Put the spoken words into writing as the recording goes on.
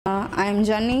I'm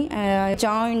Janni. I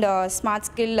joined Smart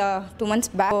Skill 2 months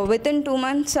back. So within 2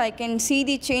 months, I can see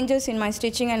the changes in my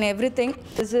stitching and everything.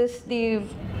 This is the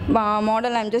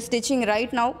model I'm just stitching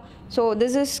right now. So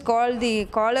this is called the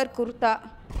collar kurta.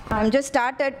 I'm just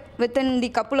started. Within the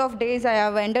couple of days, I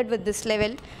have ended with this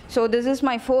level. So this is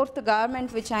my 4th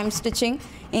garment which I'm stitching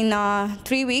in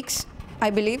 3 weeks,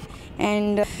 I believe.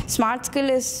 And Smart Skill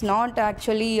is not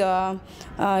actually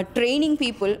training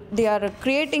people. They are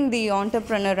creating the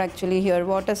entrepreneur actually here.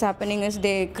 What is happening is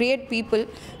they create people.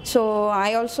 So I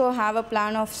also have a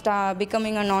plan of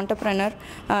becoming an entrepreneur.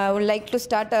 I would like to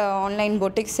start an online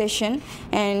boutique session,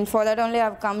 and for that only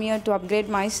I've come here to upgrade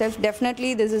myself.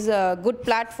 Definitely this is a good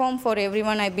platform for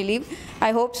everyone, I believe.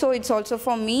 I hope so. It's also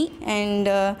for me, and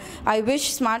I wish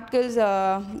Smart Skills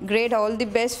great all the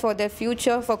best for their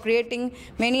future, for creating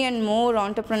many and more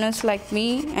entrepreneurs like me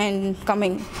and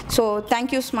coming. So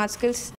thank you, Smart Skills.